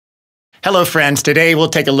Hello friends, today we'll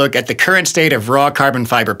take a look at the current state of raw carbon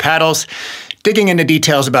fiber paddles, digging into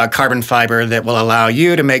details about carbon fiber that will allow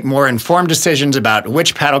you to make more informed decisions about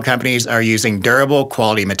which paddle companies are using durable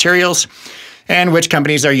quality materials and which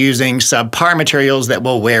companies are using subpar materials that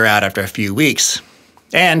will wear out after a few weeks.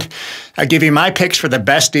 And I'll give you my picks for the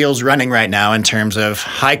best deals running right now in terms of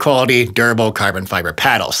high quality, durable carbon fiber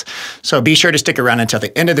paddles. So be sure to stick around until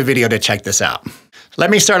the end of the video to check this out. Let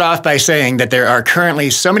me start off by saying that there are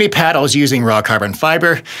currently so many paddles using raw carbon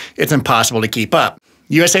fiber, it's impossible to keep up.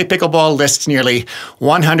 USA Pickleball lists nearly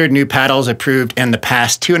 100 new paddles approved in the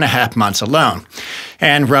past 2.5 months alone,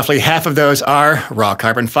 and roughly half of those are raw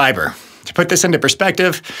carbon fiber. To put this into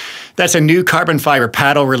perspective, that's a new carbon fiber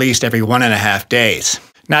paddle released every 1.5 days.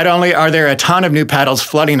 Not only are there a ton of new paddles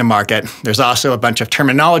flooding the market, there's also a bunch of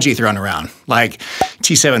terminology thrown around, like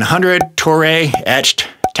T700, Toray, etched,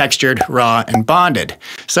 textured, raw, and bonded.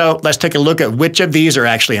 So let's take a look at which of these are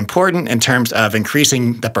actually important in terms of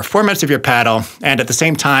increasing the performance of your paddle, and at the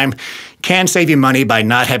same time, can save you money by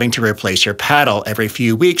not having to replace your paddle every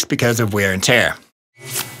few weeks because of wear and tear.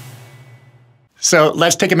 So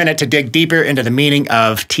let's take a minute to dig deeper into the meaning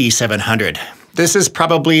of T700. This is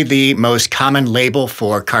probably the most common label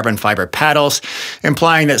for carbon fiber paddles,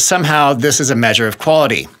 implying that somehow this is a measure of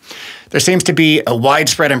quality. There seems to be a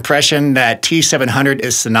widespread impression that T700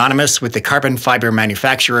 is synonymous with the carbon fiber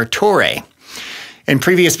manufacturer Toray. In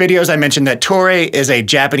previous videos, I mentioned that Toray is a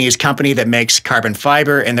Japanese company that makes carbon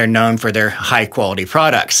fiber, and they're known for their high-quality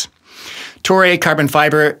products. Toray carbon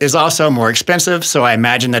fiber is also more expensive, so I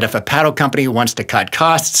imagine that if a paddle company wants to cut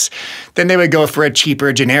costs, then they would go for a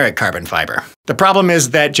cheaper generic carbon fiber. The problem is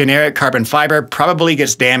that generic carbon fiber probably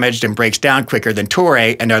gets damaged and breaks down quicker than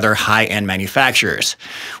Toray and other high-end manufacturers.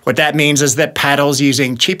 What that means is that paddles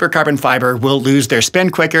using cheaper carbon fiber will lose their spin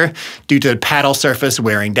quicker due to the paddle surface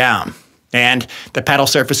wearing down. And the paddle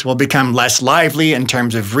surface will become less lively in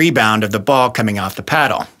terms of rebound of the ball coming off the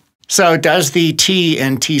paddle. So does the T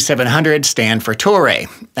in T700 stand for Toray?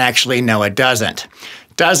 Actually, no, it doesn't.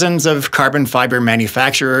 Dozens of carbon fiber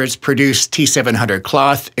manufacturers produce T700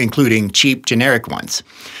 cloth, including cheap generic ones.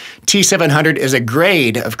 T700 is a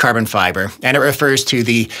grade of carbon fiber, and it refers to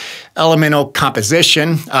the elemental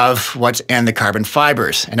composition of what's in the carbon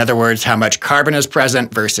fibers. In other words, how much carbon is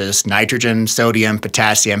present versus nitrogen, sodium,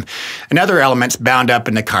 potassium, and other elements bound up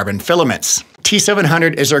in the carbon filaments.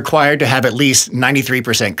 T700 is required to have at least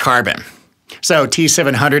 93% carbon. So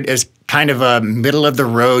T700 is kind of a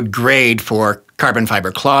middle-of-the-road grade for carbon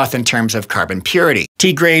fiber cloth in terms of carbon purity.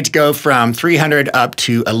 T grades go from 300 up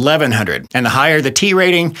to 1100, and the higher the T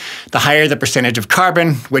rating, the higher the percentage of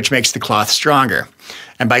carbon, which makes the cloth stronger.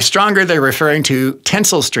 And by stronger, they're referring to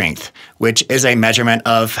tensile strength, which is a measurement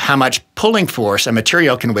of how much pulling force a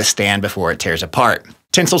material can withstand before it tears apart.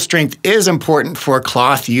 Tensile strength is important for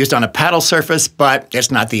cloth used on a paddle surface, but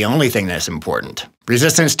it's not the only thing that's important.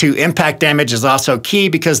 Resistance to impact damage is also key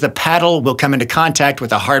because the paddle will come into contact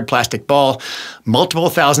with a hard plastic ball multiple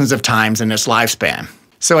thousands of times in its lifespan.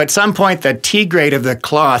 So at some point, the T grade of the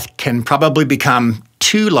cloth can probably become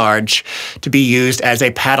too large to be used as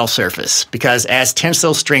a paddle surface, because as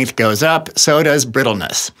tensile strength goes up, so does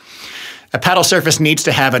brittleness. A paddle surface needs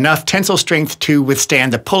to have enough tensile strength to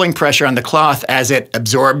withstand the pulling pressure on the cloth as it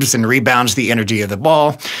absorbs and rebounds the energy of the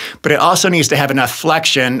ball, but it also needs to have enough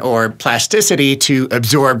flexion or plasticity to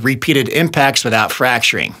absorb repeated impacts without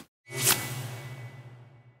fracturing.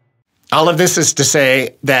 All of this is to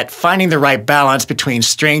say that finding the right balance between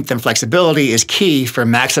strength and flexibility is key for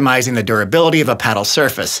maximizing the durability of a paddle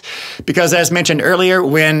surface. Because as mentioned earlier,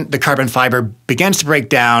 when the carbon fiber begins to break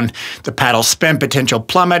down, the paddle spin potential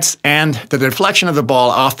plummets and the deflection of the ball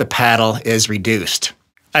off the paddle is reduced.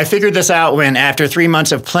 I figured this out when, after 3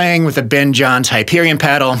 months of playing with the Ben Johns Hyperion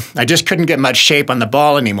paddle, I just couldn't get much shape on the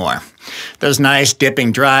ball anymore. Those nice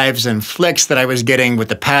dipping drives and flicks that I was getting with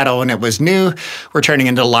the paddle when it was new were turning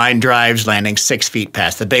into line drives landing 6 feet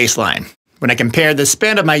past the baseline. When I compared the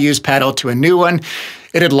spin of my used paddle to a new one,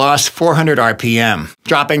 it had lost 400 RPM,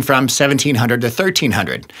 dropping from 1700 to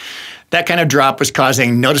 1300. That kind of drop was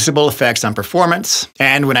causing noticeable effects on performance,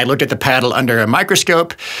 and when I looked at the paddle under a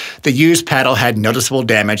microscope, the used paddle had noticeable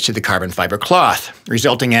damage to the carbon fiber cloth,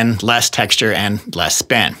 resulting in less texture and less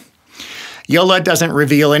spin. Yola doesn't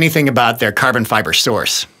reveal anything about their carbon fiber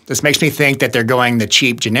source. This makes me think that they're going the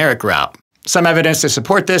cheap generic route. Some evidence to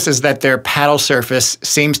support this is that their paddle surface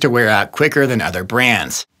seems to wear out quicker than other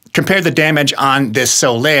brands. Compare the damage on this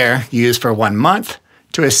Solaire used for 1 month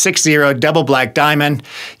to a 6-0 double black diamond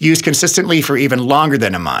used consistently for even longer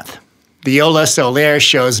than a month. The Yola Solaire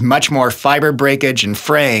shows much more fiber breakage and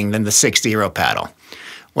fraying than the 6-0 paddle.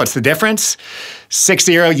 What's the difference?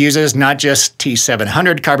 6-0 uses not just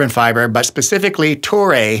T700 carbon fiber, but specifically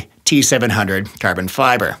Toray T700 carbon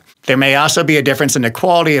fiber. There may also be a difference in the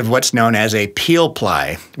quality of what's known as a peel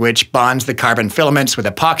ply, which bonds the carbon filaments with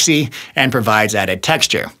epoxy and provides added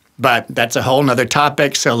texture. But that's a whole nother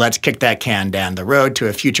topic, so let's kick that can down the road to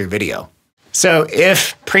a future video. So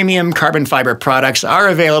if premium carbon fiber products are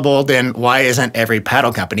available, then why isn't every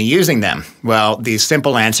paddle company using them? Well, the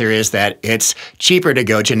simple answer is that it's cheaper to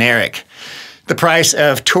go generic. The price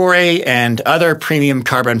of Toray and other premium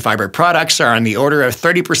carbon fiber products are on the order of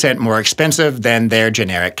 30% more expensive than their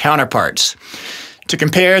generic counterparts. To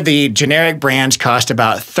compare, the generic brands cost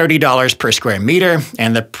about $30 per square meter,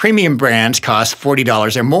 and the premium brands cost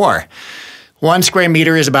 $40 or more. 1 square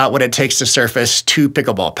meter is about what it takes to surface 2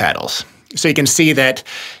 pickleball paddles. So you can see that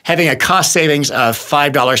having a cost savings of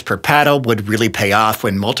 $5 per paddle would really pay off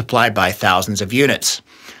when multiplied by thousands of units.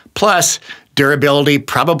 Plus, durability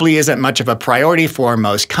probably isn't much of a priority for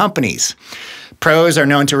most companies. Pros are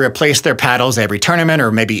known to replace their paddles every tournament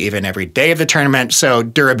or maybe even every day of the tournament, so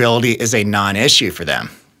durability is a non-issue for them.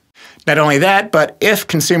 Not only that, but if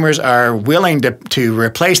consumers are willing to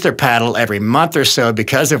replace their paddle every month or so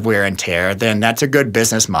because of wear and tear, then that's a good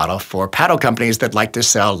business model for paddle companies that like to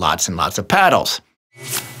sell lots and lots of paddles.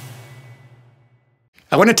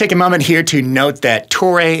 I want to take a moment here to note that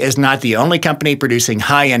Toray is not the only company producing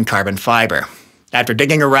high-end carbon fiber. After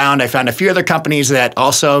digging around, I found a few other companies that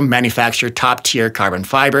also manufacture top-tier carbon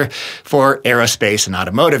fiber for aerospace and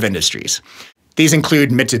automotive industries. These include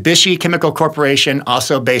Mitsubishi Chemical Corporation,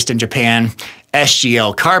 also based in Japan,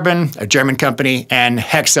 SGL Carbon, a German company, and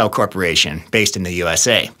Hexcel Corporation, based in the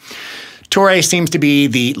USA. Toray seems to be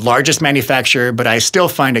the largest manufacturer, but I still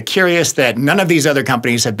find it curious that none of these other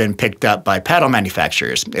companies have been picked up by paddle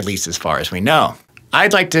manufacturers, at least as far as we know.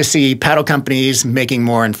 I'd like to see paddle companies making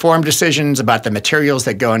more informed decisions about the materials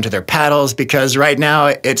that go into their paddles, because right now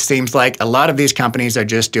it seems like a lot of these companies are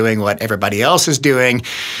just doing what everybody else is doing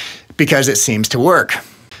because it seems to work.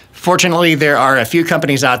 Fortunately, there are a few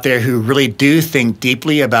companies out there who really do think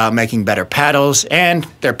deeply about making better paddles, and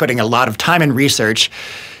they're putting a lot of time and research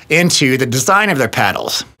into the design of their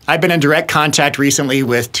paddles. I've been in direct contact recently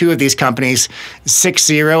with 2 of these companies,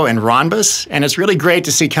 6-0 and Ronbus, and it's really great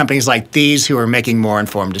to see companies like these who are making more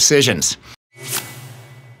informed decisions.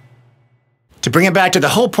 To bring it back to the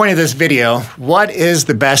whole point of this video, what is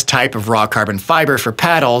the best type of raw carbon fiber for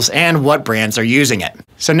paddles and what brands are using it?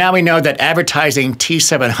 So now we know that advertising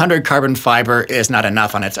T700 carbon fiber is not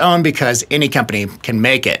enough on its own because any company can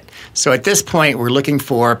make it. So at this point, we're looking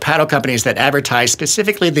for paddle companies that advertise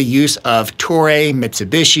specifically the use of Toray,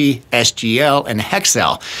 Mitsubishi, SGL, and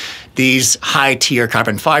Hexcel, these high-tier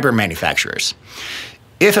carbon fiber manufacturers.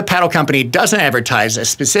 If a paddle company doesn't advertise a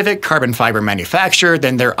specific carbon fiber manufacturer,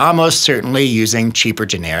 then they're almost certainly using cheaper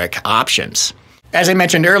generic options. As I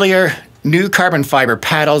mentioned earlier, new carbon fiber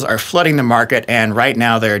paddles are flooding the market, and right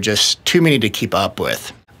now there are just too many to keep up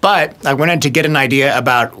with. But I wanted to get an idea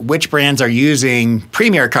about which brands are using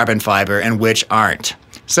premier carbon fiber and which aren't.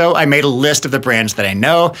 So I made a list of the brands that I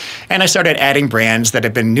know, and I started adding brands that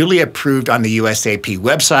have been newly approved on the USAP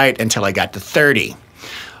website until I got to 30.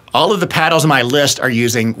 All of the paddles on my list are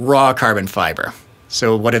using raw carbon fiber.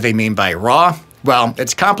 So what do they mean by raw? Well,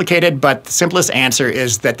 it's complicated, but the simplest answer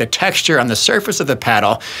is that the texture on the surface of the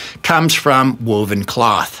paddle comes from woven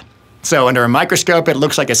cloth. So under a microscope, it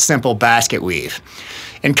looks like a simple basket weave.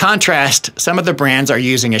 In contrast, some of the brands are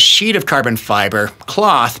using a sheet of carbon fiber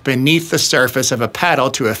cloth beneath the surface of a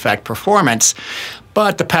paddle to affect performance,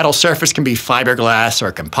 but the paddle surface can be fiberglass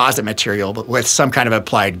or composite material with some kind of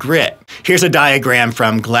applied grit. Here's a diagram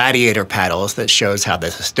from Gladiator paddles that shows how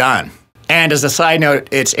this is done. And as a side note,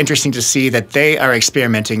 it's interesting to see that they are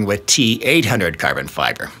experimenting with T800 carbon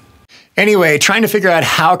fiber. Anyway, trying to figure out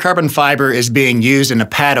how carbon fiber is being used in a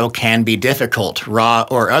paddle can be difficult, raw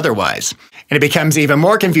or otherwise. And it becomes even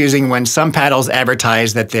more confusing when some paddles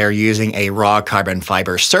advertise that they're using a raw carbon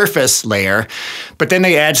fiber surface layer, but then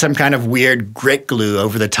they add some kind of weird grit glue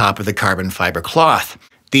over the top of the carbon fiber cloth.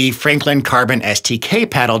 The Franklin Carbon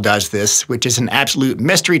STK paddle does this, which is an absolute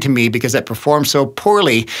mystery to me because it performs so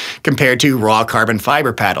poorly compared to raw carbon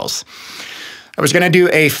fiber paddles. I was going to do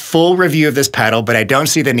a full review of this paddle, but I don't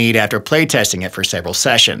see the need after playtesting it for several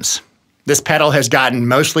sessions. This paddle has gotten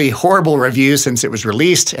mostly horrible reviews since it was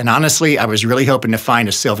released, and honestly, I was really hoping to find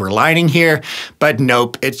a silver lining here, but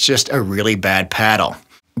nope, it's just a really bad paddle.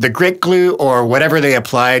 The grit glue, or whatever they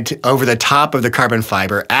applied over the top of the carbon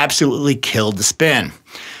fiber, absolutely killed the spin.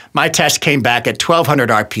 My test came back at 1200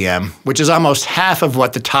 RPM, which is almost half of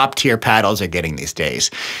what the top tier paddles are getting these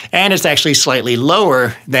days. And it's actually slightly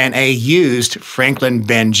lower than a used Franklin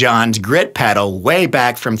Ben Johns grit paddle way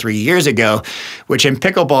back from 3 years ago, which in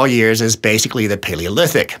pickleball years is basically the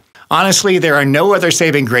Paleolithic. Honestly, there are no other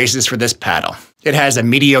saving graces for this paddle. It has a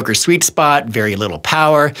mediocre sweet spot, very little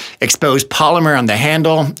power, exposed polymer on the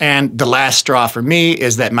handle, and the last straw for me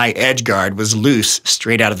is that my edge guard was loose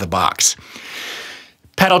straight out of the box.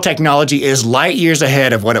 Paddle technology is light years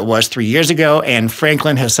ahead of what it was 3 years ago, and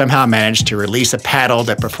Franklin has somehow managed to release a paddle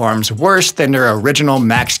that performs worse than their original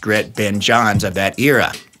Max Grit Ben Johns of that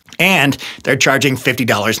era. And they're charging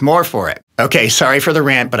 $50 more for it. Okay, sorry for the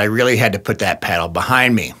rant, but I really had to put that paddle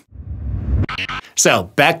behind me. So,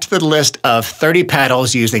 back to the list of 30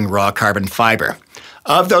 paddles using raw carbon fiber.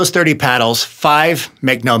 Of those 30 paddles, 5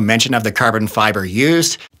 make no mention of the carbon fiber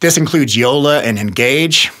used. This includes Yola and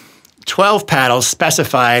Engage. 12 paddles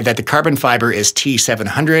specify that the carbon fiber is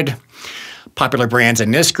T700. Popular brands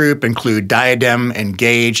in this group include Diadem,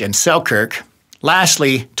 Engage, and Selkirk.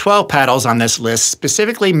 Lastly, 12 paddles on this list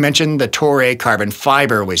specifically mention the Toray carbon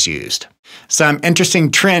fiber was used. Some interesting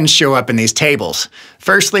trends show up in these tables.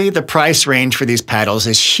 Firstly, the price range for these paddles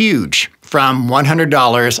is huge, from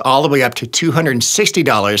 $100 all the way up to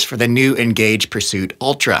 $260 for the new Engage Pursuit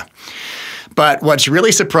Ultra. But what's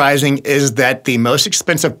really surprising is that the most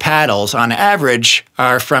expensive paddles, on average,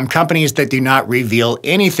 are from companies that do not reveal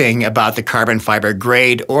anything about the carbon fiber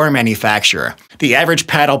grade or manufacturer. The average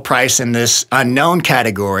paddle price in this unknown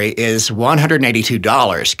category is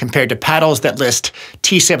 $182, compared to paddles that list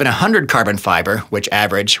T700 carbon fiber, which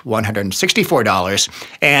average $164,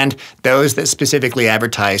 and those that specifically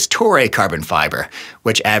advertise Toray carbon fiber,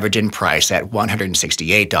 which average in price at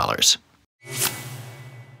 $168.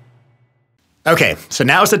 Okay, so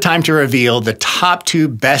now is the time to reveal the top 2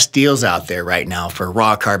 best deals out there right now for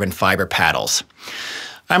raw carbon fiber paddles.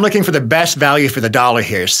 I'm looking for the best value for the dollar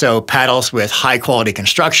here, so paddles with high quality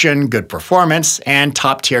construction, good performance, and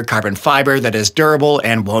top tier carbon fiber that is durable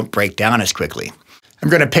and won't break down as quickly. I'm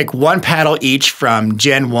going to pick 1 paddle each from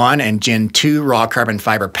Gen 1 and Gen 2 raw carbon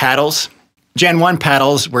fiber paddles. Gen 1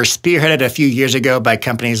 paddles were spearheaded a few years ago by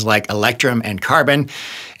companies like Electrum and Carbon,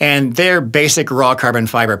 and they're basic raw carbon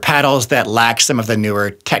fiber paddles that lack some of the newer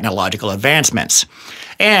technological advancements.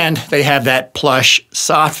 And they have that plush,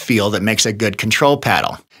 soft feel that makes a good control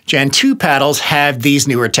paddle. Gen 2 paddles have these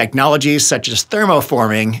newer technologies such as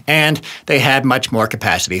thermoforming, and they have much more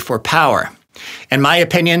capacity for power. In my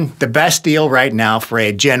opinion, the best deal right now for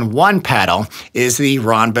a Gen 1 paddle is the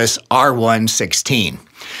Ronbus R116.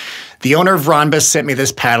 The owner of Ronbus sent me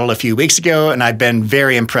this paddle a few weeks ago, and I've been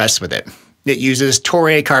very impressed with it. It uses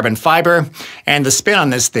Toray carbon fiber, and the spin on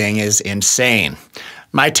this thing is insane.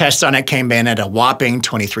 My test on it came in at a whopping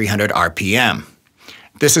 2300 RPM.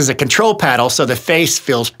 This is a control paddle, so the face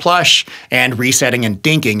feels plush, and resetting and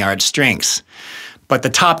dinking are its strengths. But the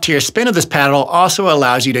top-tier spin of this paddle also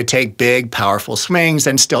allows you to take big, powerful swings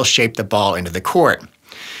and still shape the ball into the court.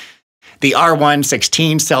 The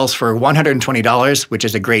R116 sells for $120, which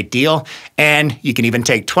is a great deal, and you can even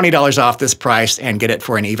take $20 off this price and get it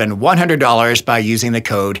for an even $100 by using the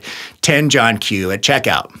code 10JohnQ at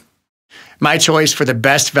checkout. My choice for the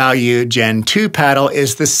best value Gen 2 paddle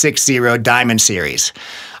is the 60 Diamond Series.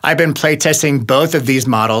 I've been playtesting both of these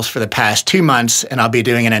models for the past 2 months, and I'll be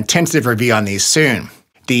doing an intensive review on these soon.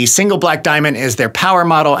 The single black diamond is their power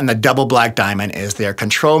model, and the double black diamond is their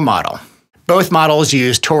control model. Both models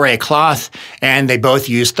use Toray cloth, and they both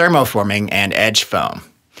use thermoforming and edge foam.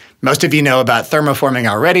 Most of you know about thermoforming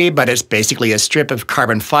already, but it's basically a strip of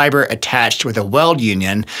carbon fiber attached with a weld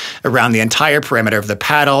union around the entire perimeter of the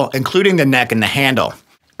paddle, including the neck and the handle.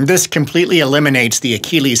 This completely eliminates the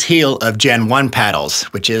Achilles heel of Gen 1 paddles,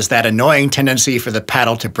 which is that annoying tendency for the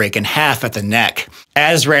paddle to break in half at the neck.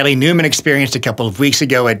 As Riley Newman experienced a couple of weeks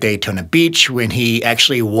ago at Daytona Beach when he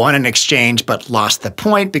actually won an exchange but lost the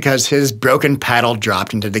point because his broken paddle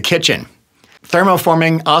dropped into the kitchen.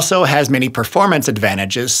 Thermoforming also has many performance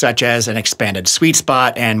advantages, such as an expanded sweet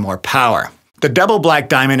spot and more power. The double black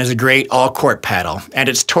diamond is a great all-court paddle, and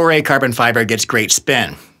its Toray carbon fiber gets great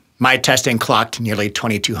spin. My testing clocked nearly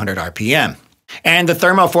 2200 RPM. And the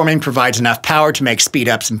thermoforming provides enough power to make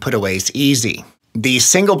speed-ups and putaways easy. The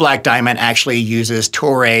single black diamond actually uses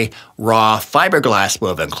Toray raw fiberglass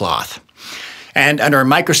woven cloth. And under a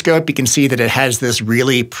microscope, you can see that it has this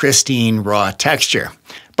really pristine raw texture.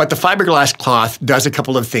 But the fiberglass cloth does a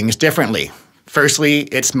couple of things differently. Firstly,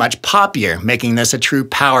 it's much poppier, making this a true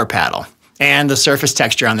power paddle. And the surface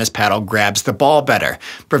texture on this paddle grabs the ball better,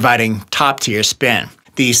 providing top-tier spin.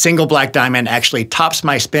 The single black diamond actually tops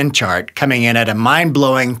my spin chart, coming in at a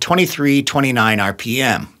mind-blowing 2329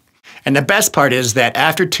 RPM. And the best part is that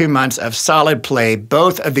after 2 months of solid play,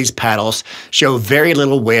 both of these paddles show very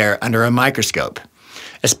little wear under a microscope,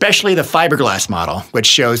 especially the fiberglass model, which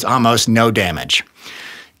shows almost no damage.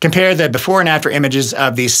 Compare the before and after images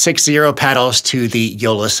of these 6-0 paddles to the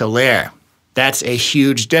Yola Solaire. That's a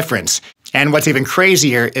huge difference. And what's even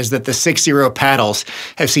crazier is that the 6-0 paddles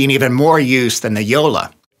have seen even more use than the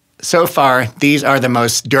Yola. So far, these are the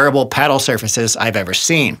most durable paddle surfaces I've ever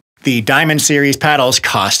seen. The Diamond Series paddles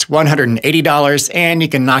cost $180, and you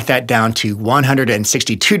can knock that down to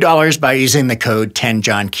 $162 by using the code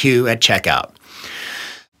 10JohnQ at checkout.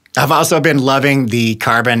 I've also been loving the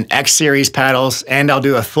Carbon X Series paddles, and I'll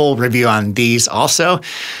do a full review on these also,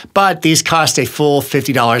 but these cost a full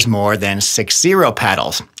 $50 more than 6-0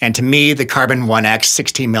 paddles. And to me, the Carbon 1X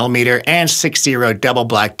 16mm and 6-0 Double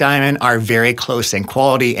Black Diamond are very close in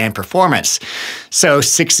quality and performance, so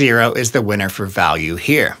 6-0 is the winner for value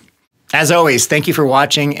here. As always, thank you for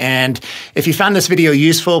watching, and if you found this video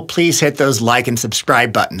useful, please hit those like and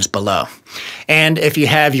subscribe buttons below. And if you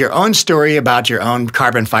have your own story about your own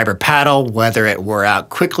carbon fiber paddle, whether it wore out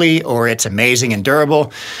quickly or it's amazing and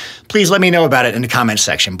durable, please let me know about it in the comments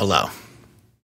section below.